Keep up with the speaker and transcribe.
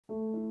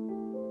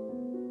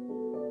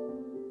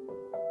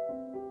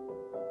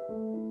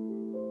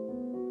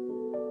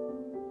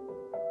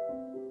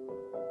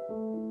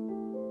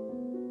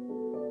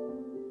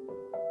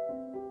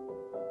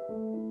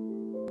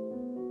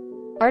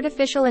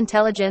Artificial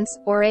intelligence,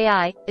 or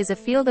AI, is a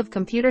field of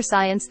computer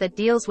science that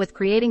deals with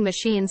creating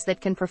machines that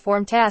can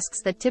perform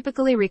tasks that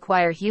typically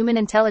require human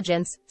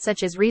intelligence,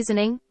 such as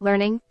reasoning,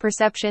 learning,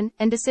 perception,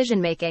 and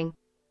decision-making.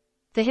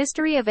 The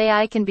history of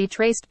AI can be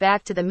traced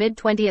back to the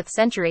mid-20th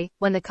century,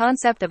 when the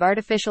concept of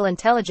artificial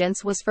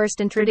intelligence was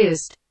first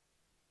introduced.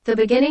 The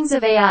beginnings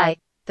of AI.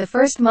 The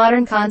first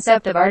modern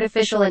concept of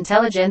artificial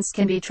intelligence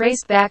can be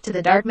traced back to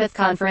the Dartmouth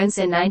Conference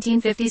in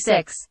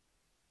 1956.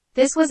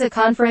 This was a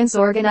conference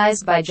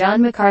organized by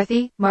John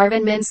McCarthy,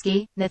 Marvin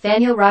Minsky,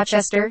 Nathaniel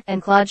Rochester,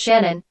 and Claude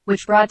Shannon,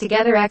 which brought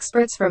together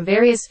experts from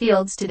various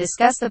fields to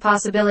discuss the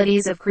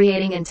possibilities of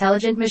creating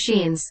intelligent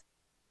machines.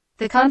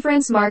 The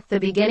conference marked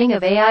the beginning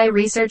of AI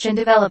research and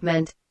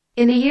development.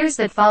 In the years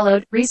that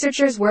followed,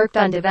 researchers worked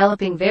on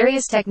developing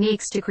various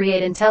techniques to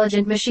create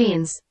intelligent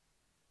machines.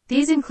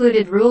 These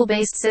included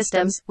rule-based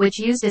systems, which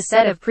used a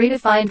set of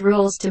predefined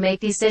rules to make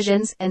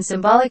decisions, and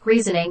symbolic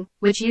reasoning,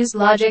 which used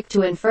logic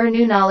to infer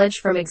new knowledge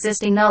from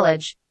existing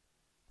knowledge.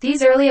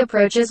 These early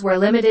approaches were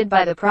limited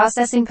by the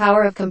processing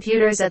power of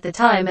computers at the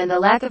time and the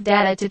lack of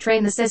data to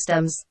train the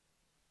systems.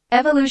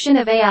 Evolution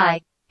of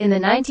AI. In the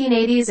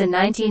 1980s and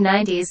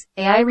 1990s,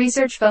 AI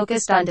research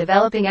focused on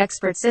developing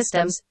expert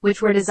systems,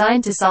 which were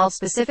designed to solve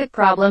specific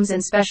problems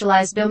in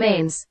specialized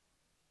domains.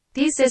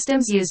 These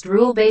systems used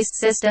rule-based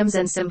systems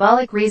and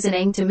symbolic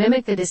reasoning to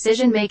mimic the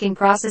decision-making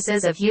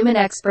processes of human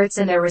experts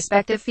in their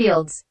respective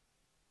fields.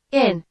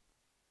 In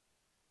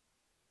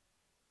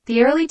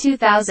the early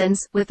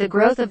 2000s, with the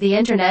growth of the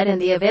Internet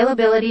and the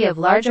availability of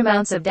large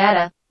amounts of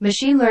data,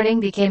 machine learning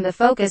became the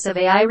focus of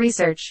AI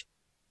research.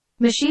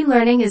 Machine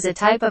learning is a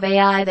type of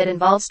AI that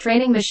involves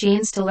training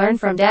machines to learn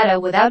from data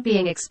without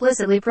being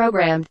explicitly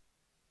programmed.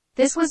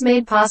 This was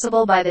made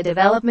possible by the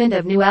development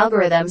of new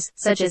algorithms,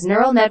 such as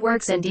neural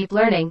networks and deep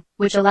learning,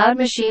 which allowed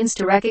machines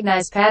to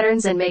recognize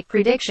patterns and make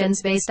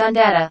predictions based on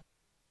data.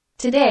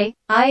 Today,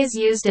 AI is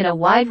used in a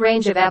wide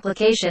range of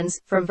applications,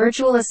 from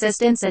virtual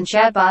assistants and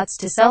chatbots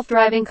to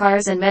self-driving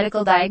cars and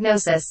medical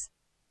diagnosis.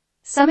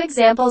 Some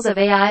examples of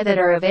AI that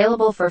are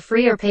available for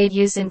free or paid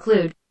use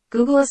include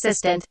Google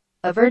Assistant,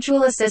 a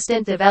virtual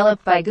assistant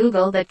developed by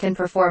Google that can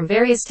perform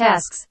various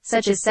tasks,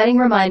 such as setting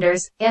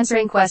reminders,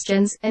 answering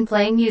questions, and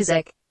playing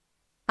music.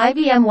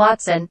 IBM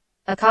Watson,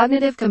 a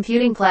cognitive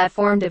computing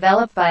platform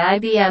developed by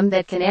IBM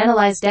that can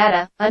analyze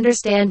data,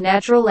 understand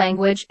natural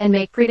language, and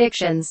make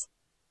predictions.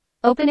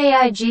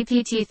 OpenAI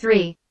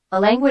GPT-3, a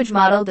language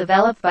model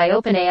developed by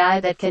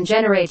OpenAI that can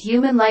generate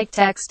human-like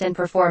text and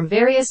perform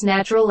various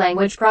natural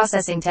language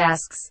processing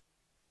tasks.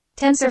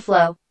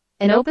 TensorFlow,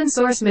 an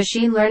open-source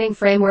machine learning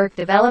framework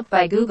developed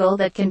by Google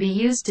that can be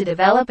used to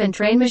develop and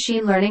train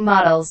machine learning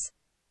models.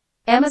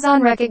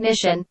 Amazon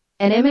Rekognition,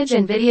 an image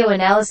and video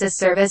analysis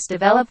service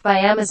developed by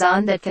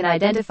Amazon that can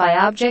identify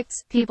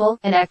objects, people,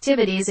 and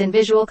activities in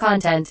visual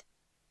content.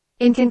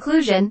 In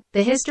conclusion,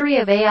 the history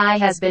of AI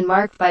has been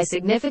marked by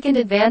significant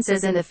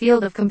advances in the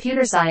field of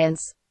computer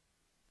science.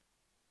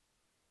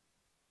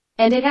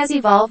 And it has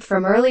evolved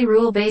from early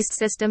rule-based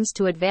systems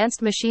to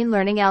advanced machine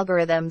learning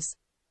algorithms.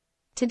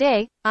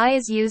 Today, AI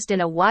is used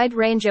in a wide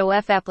range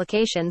of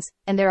applications,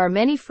 and there are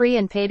many free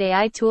and paid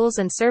AI tools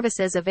and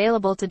services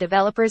available to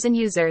developers and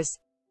users.